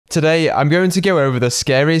Today, I'm going to go over the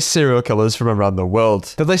scariest serial killers from around the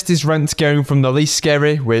world. The list is ranked going from the least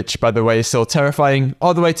scary, which by the way is still terrifying,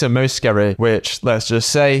 all the way to most scary, which, let's just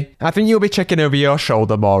say, I think you'll be checking over your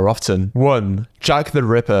shoulder more often. 1. Jack the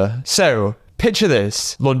Ripper. So, picture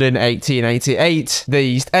this. London 1888. The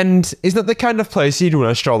East End is not the kind of place you'd want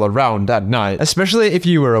to stroll around at night, especially if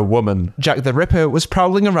you were a woman. Jack the Ripper was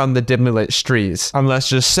prowling around the dimly lit streets, and let's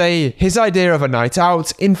just say, his idea of a night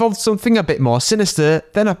out involved something a bit more sinister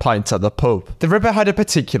than a pint at the pub. The Ripper had a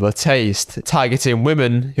particular taste, targeting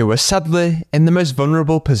women who were sadly in the most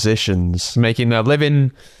vulnerable positions, making their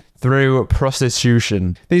living through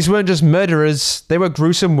prostitution. These weren't just murderers, they were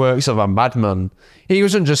gruesome works of a madman. He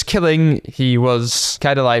wasn't just killing, he was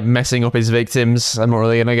kind of like messing up his victims. I'm not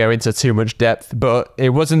really going to go into too much depth, but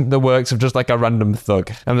it wasn't the works of just like a random thug.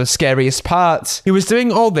 And the scariest part, he was doing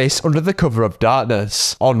all this under the cover of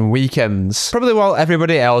darkness, on weekends. Probably while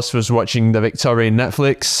everybody else was watching the Victorian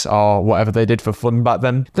Netflix, or whatever they did for fun back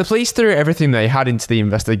then. The police threw everything they had into the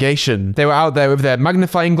investigation. They were out there with their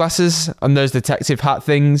magnifying glasses and those detective hat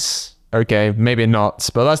things. Okay, maybe not,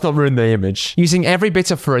 but let's not ruin the image. Using every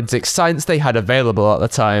bit of forensic science they had available at the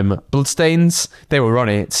time. Bloodstains, they were on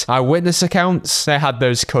it. Eyewitness accounts, they had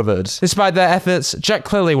those covered. Despite their efforts, Jack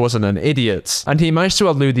clearly wasn't an idiot, and he managed to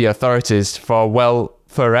elude the authorities for, well,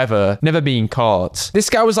 forever, never being caught. This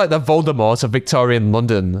guy was like the Voldemort of Victorian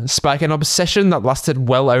London, sparking an obsession that lasted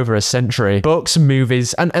well over a century. Books,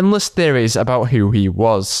 movies, and endless theories about who he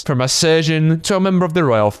was. From a surgeon to a member of the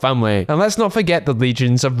royal family. And let's not forget the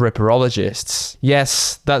legions of ripperologists.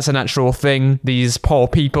 Yes, that's an actual thing. These poor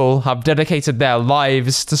people have dedicated their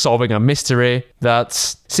lives to solving a mystery that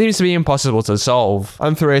seems to be impossible to solve.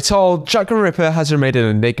 And through it all, Jack the Ripper has remained an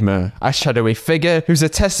enigma, a shadowy figure who's a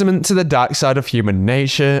testament to the dark side of human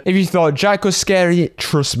nature. If you thought Jack was scary,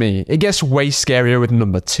 trust me, it gets way scarier with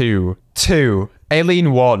number 2. 2. Aileen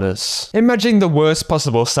Wuornos. Imagine the worst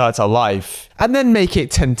possible start to life, and then make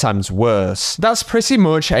it 10 times worse. That's pretty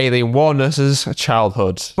much Aileen Wuornos'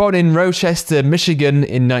 childhood. Born in Rochester, Michigan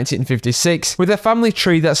in 1956, with a family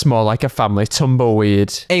tree that's more like a family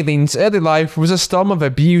tumbleweed. Aileen's early life was a storm of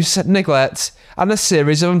abuse, neglect, and a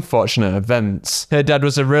series of unfortunate events. Her dad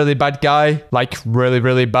was a really bad guy, like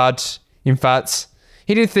really bad. In fact,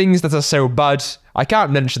 he did things that are so bad, I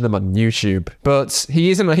can't mention them on YouTube. But he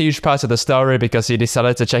isn't a huge part of the story because he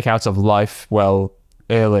decided to check out of life, well,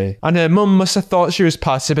 early. And her mum must have thought she was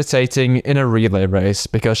participating in a relay race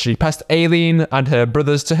because she passed Aileen and her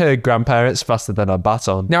brothers to her grandparents faster than a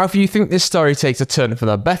baton. Now, if you think this story takes a turn for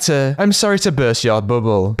the better, I'm sorry to burst your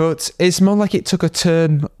bubble, but it's more like it took a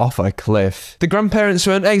turn off a cliff. The grandparents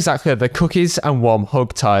weren't exactly the cookies and warm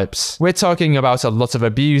hug types. We're talking about a lot of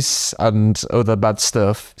abuse and other bad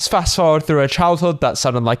stuff. Let's fast forward through her childhood that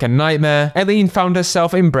sounded like a nightmare. Aileen found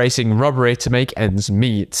herself embracing robbery to make ends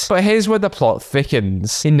meet. But here's where the plot thickens.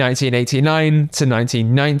 In 1989 to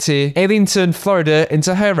 1990, Aileen turned Florida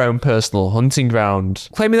into her own personal hunting ground,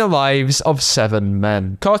 claiming the lives of 7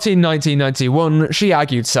 men. Caught in 1991, she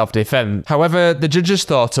argued self-defense. However, the judges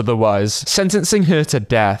thought otherwise, sentencing her to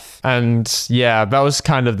death. And yeah, that was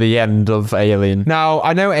kind of the end of Aileen. Now,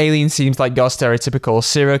 I know Aileen seems like your stereotypical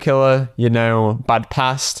serial killer, you know, bad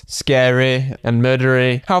past, scary, and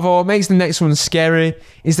murdery. However, what makes the next one scary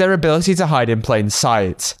is their ability to hide in plain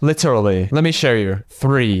sight. Literally. Let me show you.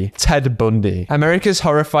 3. Ted Bundy. America's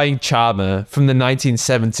horrifying charmer from the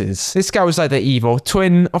 1970s. This guy was like the evil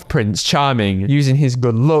twin of Prince Charming, using his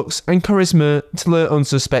good looks and charisma to lure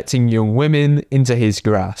unsuspecting young women into his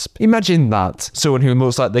grasp. Imagine that. Someone who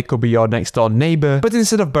looks like they could be your next door neighbor, but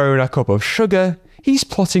instead of borrowing a cup of sugar, he's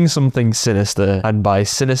plotting something sinister. And by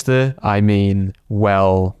sinister, I mean,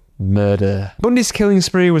 well, murder. Bundy's killing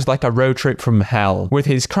spree was like a road trip from hell, with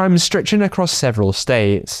his crimes stretching across several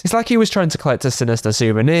states. It's like he was trying to collect a sinister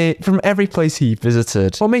souvenir from every place he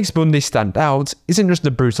visited. What makes Bundy stand out isn't just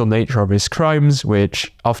the brutal nature of his crimes,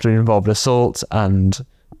 which often involved assault and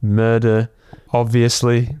murder,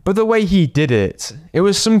 obviously, but the way he did it. It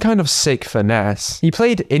was some kind of sick finesse. He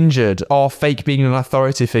played injured or fake being an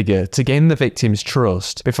authority figure to gain the victim's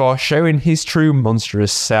trust before showing his true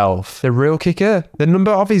monstrous self. The real kicker? The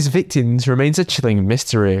number of his victims remains a chilling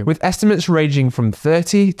mystery, with estimates ranging from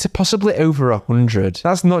 30 to possibly over 100.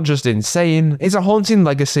 That's not just insane, it's a haunting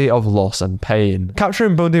legacy of loss and pain.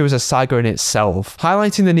 Capturing Bundy was a saga in itself,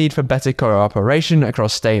 highlighting the need for better cooperation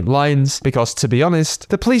across state lines because, to be honest,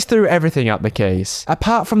 the police threw everything at the case,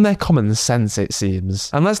 apart from their common sense, it seems.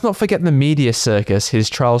 And let's not forget the media circus his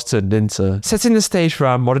trials turned into, setting the stage for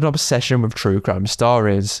our modern obsession with true crime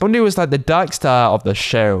stories. Bundy was like the dark star of the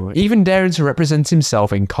show, even daring to represent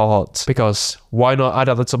himself in court, because Why not add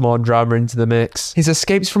a little more drama into the mix? His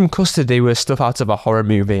escapes from custody were stuff out of a horror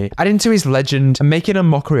movie, adding to his legend and making a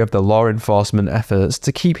mockery of the law enforcement efforts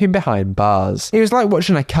to keep him behind bars. It was like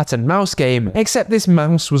watching a cat and mouse game, except this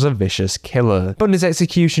mouse was a vicious killer. Bundy's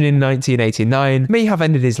execution in 1989 may have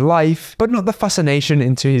ended his life, but not the fascination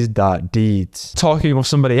into his dark deeds. Talking of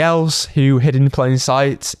somebody else who hid in plain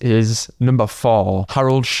sight is number 4,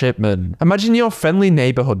 Harold Shipman. Imagine your friendly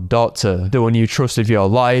neighborhood doctor, the one you trust with your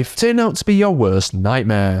life, turn out to be your worst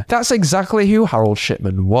nightmare. That's exactly who Harold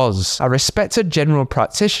Shipman was, a respected general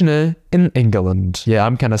practitioner in England. Yeah,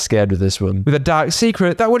 I'm kind of scared of this one. With a dark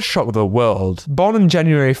secret that would shock the world. Born on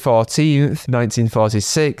January 14th,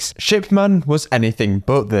 1946, Shipman was anything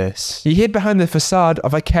but this. He hid behind the facade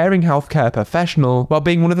of a caring healthcare professional while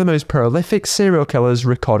being one of the most prolific serial killers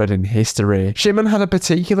recorded in history. Shipman had a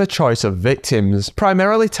particular choice of victims,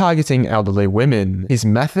 primarily targeting elderly women. His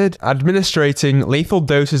method? Administrating lethal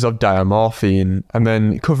doses of diamorphine and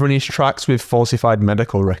then covering his tracks with falsified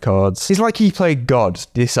medical records. It's like he played God,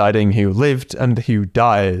 deciding who lived and who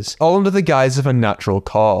dies, all under the guise of a natural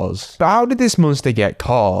cause. But how did this monster get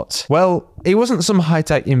caught? Well, it wasn't some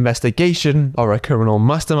high-tech investigation or a criminal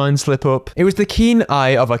mastermind slip-up. It was the keen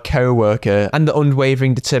eye of a co-worker and the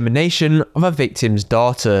unwavering determination of a victim's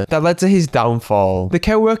daughter that led to his downfall. The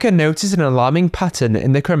co-worker noticed an alarming pattern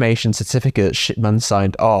in the cremation certificate Shipman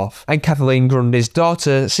signed off, and Kathleen Grundy's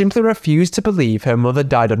daughter simply refused to believe her mother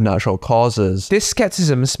died of natural causes. This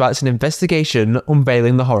skepticism sparked an investigation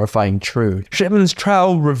unveiling the horrifying truth. Shipman's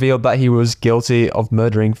trial revealed that he was guilty of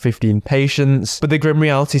murdering 15 patients, but the grim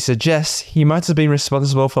reality suggests he might have been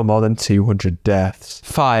responsible for more than 200 deaths.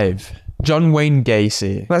 5. John Wayne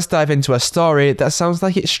Gacy. Let's dive into a story that sounds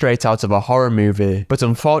like it's straight out of a horror movie, but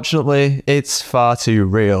unfortunately, it's far too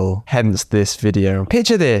real, hence this video.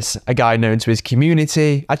 Picture this, a guy known to his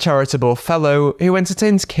community, a charitable fellow who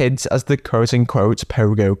entertains kids as the quote-unquote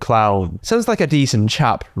pogo clown. Sounds like a decent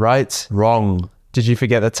chap, right? Wrong. Did you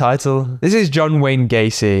forget the title? This is John Wayne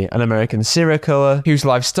Gacy, an American serial killer whose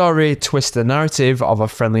life story twists the narrative of a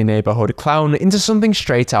friendly neighborhood clown into something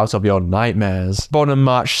straight out of your nightmares. Born on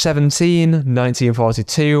March 17,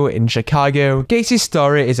 1942 in Chicago, Gacy's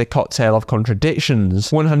story is a cocktail of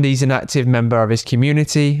contradictions. On one hand, he's an active member of his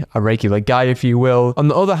community, a regular guy if you will. On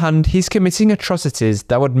the other hand, he's committing atrocities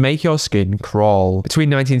that would make your skin crawl. Between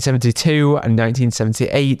 1972 and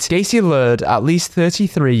 1978, Gacy lured at least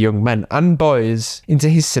 33 young men and boys into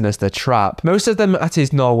his sinister trap, most of them at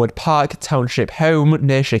his Norwood Park Township home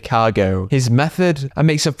near Chicago. His method? A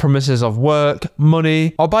mix of promises of work,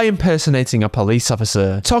 money, or by impersonating a police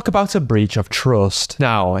officer. Talk about a breach of trust.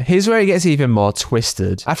 Now, here's where it gets even more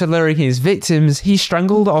twisted. After luring his victims, he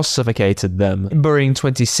strangled or suffocated them, burying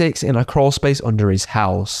 26 in a crawl space under his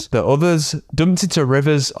house. The others dumped into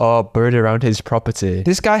rivers or buried around his property.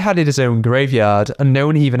 This guy had his own graveyard, and no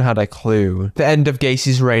one even had a clue. The end of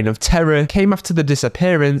Gacy's reign of terror came after the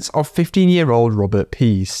disappearance of 15-year-old Robert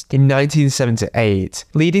Peace in 1978,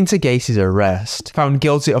 leading to Gacy's arrest. Found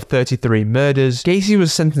guilty of 33 murders, Gacy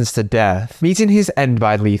was sentenced to death, meeting his end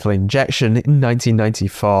by lethal injection in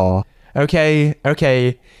 1994.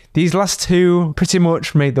 Okay, these last two pretty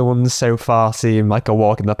much make the ones so far seem like a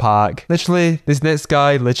walk in the park. Literally, this next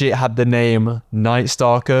guy legit had the name Night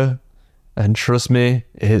Stalker. And trust me,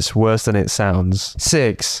 it's worse than it sounds.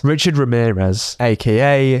 6. Richard Ramirez,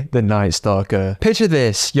 aka the Night Stalker. Picture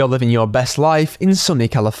this, you're living your best life in sunny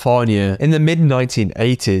California in the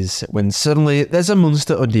mid-1980s, when suddenly there's a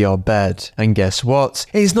monster under your bed. And guess what?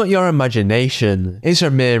 It's not your imagination. It's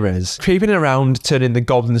Ramirez, creeping around turning the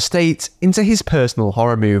Golden State into his personal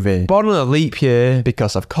horror movie. Born on a leap year,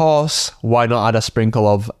 because of course, why not add a sprinkle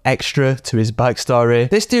of extra to his backstory?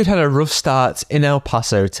 This dude had a rough start in El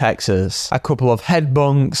Paso, Texas. A couple of head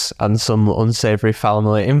bunks and some unsavory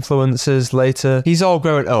family influences later, he's all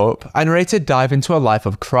grown up and ready to dive into a life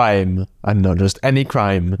of crime. And not just any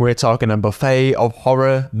crime. We're talking a buffet of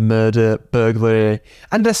horror, murder, burglary,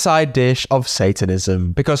 and a side dish of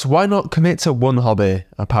Satanism. Because why not commit to one hobby,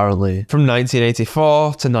 apparently? From 1984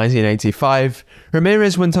 to 1985,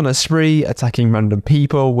 Ramirez went on a spree, attacking random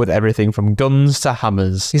people with everything from guns to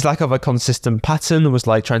hammers. His lack of a consistent pattern was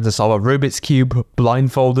like trying to solve a Rubik's Cube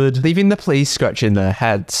blindfolded, leaving the police scratching their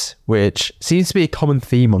heads, which seems to be a common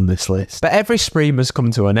theme on this list. But every spree must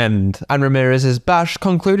come to an end, and Ramirez's bash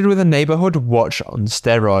concluded with a neighborhood watch on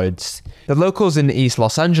steroids. The locals in East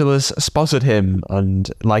Los Angeles spotted him,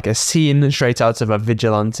 and like a scene straight out of a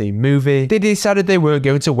vigilante movie, they decided they weren't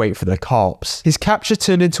going to wait for the cops. His capture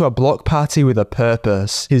turned into a block party with a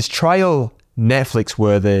purpose. His trial Netflix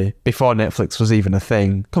worthy before Netflix was even a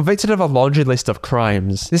thing. Convicted of a laundry list of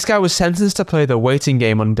crimes, this guy was sentenced to play the waiting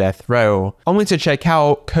game on death row, only to check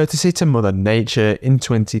out courtesy to Mother Nature in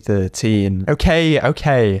 2013.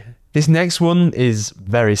 Okay. This next one is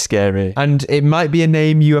very scary, and it might be a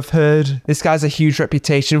name you have heard. This guy's a huge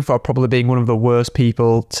reputation for probably being one of the worst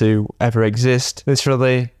people to ever exist.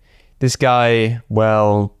 Literally, this guy,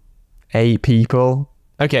 well, 8 people.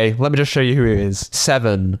 Okay, let me just show you who he is.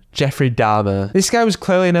 7. Jeffrey Dahmer. This guy was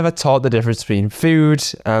clearly never taught the difference between food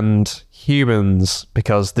and humans,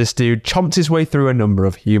 because this dude chomped his way through a number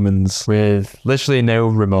of humans with literally no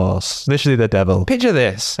remorse. Literally the devil. Picture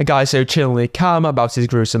this. A guy so chillingly calm about his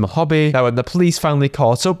gruesome hobby that when the police finally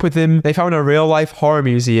caught up with him, they found a real-life horror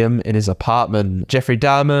museum in his apartment. Jeffrey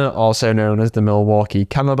Dahmer, also known as the Milwaukee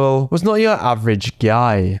Cannibal, was not your average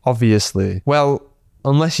guy, obviously. Well,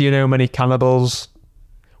 unless you know many cannibals,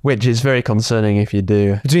 which is very concerning if you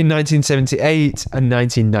do. Between 1978 and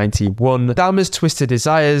 1991, Dahmer's twisted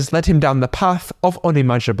desires led him down the path of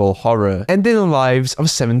unimaginable horror, ending the lives of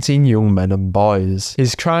 17 young men and boys.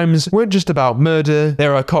 His crimes weren't just about murder, they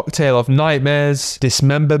were a cocktail of nightmares,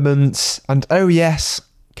 dismemberments, and oh yes,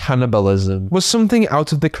 cannibalism. Was something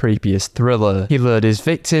out of the creepiest thriller. He lured his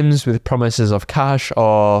victims with promises of cash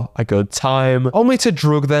or a good time, only to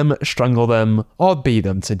drug them, strangle them, or beat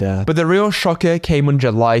them to death. But the real shocker came on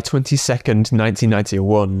July 22nd,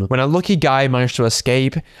 1991, when a lucky guy managed to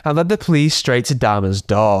escape and led the police straight to Dahmer's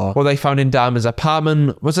door. What they found in Dahmer's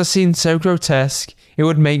apartment was a scene so grotesque it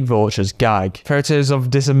would make vultures gag. Photos of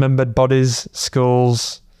dismembered bodies,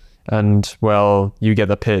 skulls, and, well, you get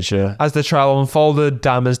the picture. As the trial unfolded,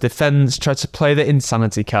 Dahmer's defense tried to play the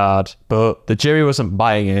insanity card, but the jury wasn't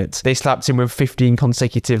buying it. They slapped him with 15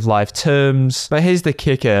 consecutive life terms. But here's the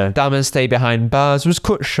kicker. Dahmer's stay behind bars was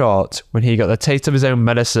cut short when he got the taste of his own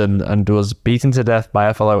medicine and was beaten to death by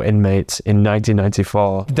a fellow inmate in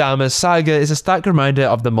 1994. Dahmer's saga is a stark reminder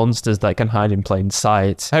of the monsters that can hide in plain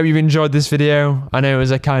sight. I hope you've enjoyed this video. I know it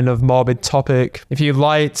was a kind of morbid topic. If you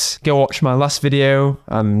liked, go watch my last video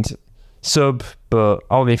and sub, but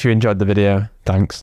only if you enjoyed the video. Thanks.